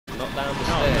not down the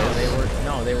stairs.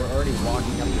 No, they were already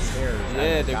walking up the stairs.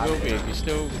 Yeah, they will be if you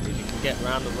can get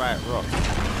round the right rock. You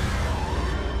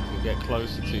can get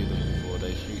closer to them before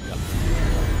they shoot you.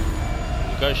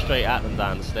 You go straight at them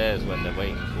down the stairs when they're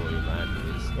waiting for you, man.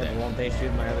 Yeah, but won't they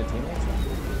shoot my other teammates?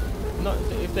 Not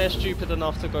if they're stupid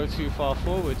enough to go too far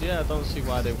forward. Yeah, I don't see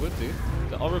why they would do.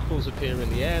 The oracles appear in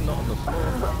the air, not on the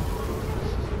floor.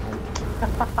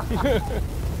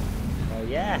 Oh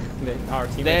yeah, our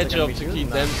teammates their job to keep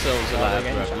themselves alive,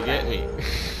 bro. You get me?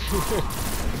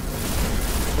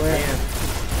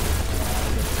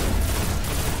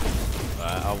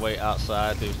 Right, I'll wait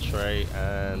outside. There's Trey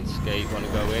and Skate want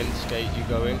to go in. Skate, you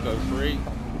go in. Go 3.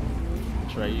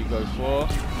 Trey, you go 4.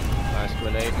 Nice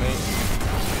grenade, mate.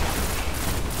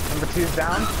 Number 2's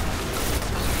down.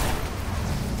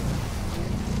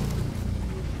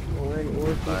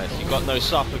 Nice. You got no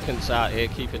supplicants out here.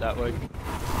 Keep it that way.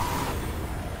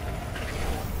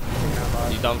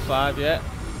 You done 5 yet?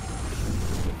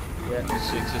 Yeah.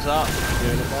 6 is up.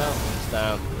 Doing it now. It's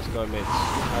down. Let's go mid. I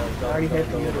already hit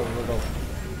the middle.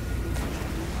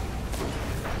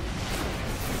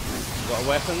 Got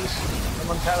weapons?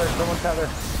 Someone tether, someone tether.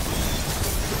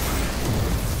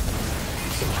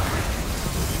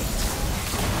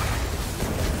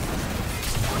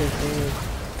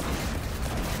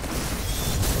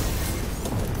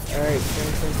 Alright,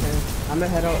 10. I'm gonna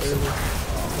head out early.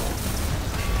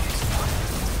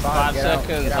 5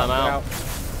 seconds, I'm out.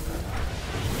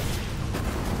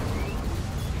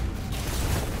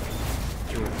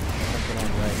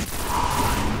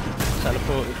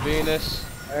 Teleport with Venus.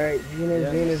 Alright,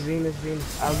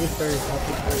 Venus. I'll get first.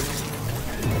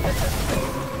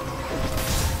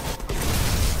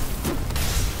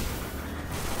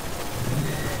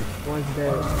 One's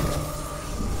dead.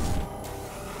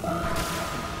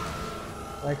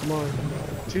 Alright, come on.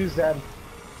 2's dead.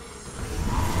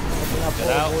 Get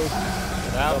out.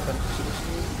 Get out.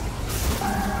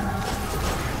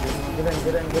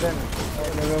 Get in.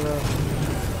 Go.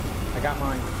 I got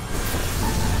mine.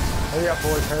 Hurry up,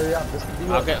 boys, hurry up.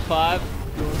 I'll get 5.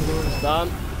 It's done.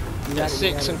 Get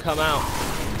 6 and come out.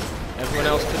 Everyone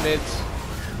else to mids.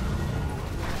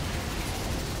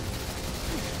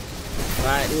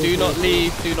 Right, do not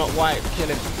leave, do not wipe, kill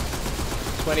him.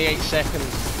 28 seconds.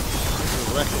 This is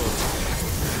a record.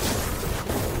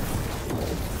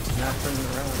 Not turning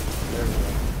around. There we go.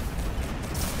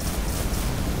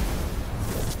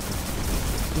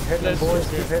 Keep hitting them, boys,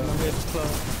 keep hitting them.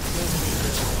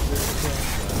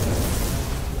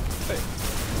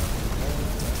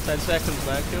 10 seconds,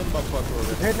 man. Kill the motherfucker already.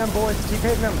 Keep hitting them, boys, keep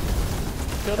hitting them.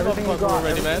 Kill the motherfucker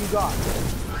already, man.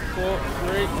 4,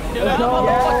 3, kill that go.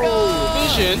 motherfucker!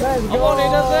 Vision! Let's I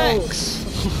wanted a Vex!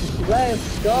 Let's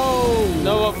go!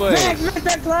 No what, boys?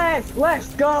 Let's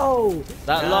go!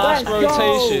 That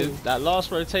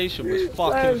last rotation was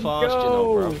fucking fast, you know,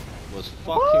 bro. Was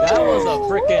fucking That fast. was a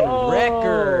freaking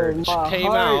record.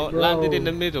 Came out, landed in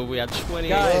the middle. We had 28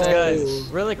 Guys, seconds.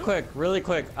 really quick.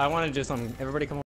 I want to do something. Everybody come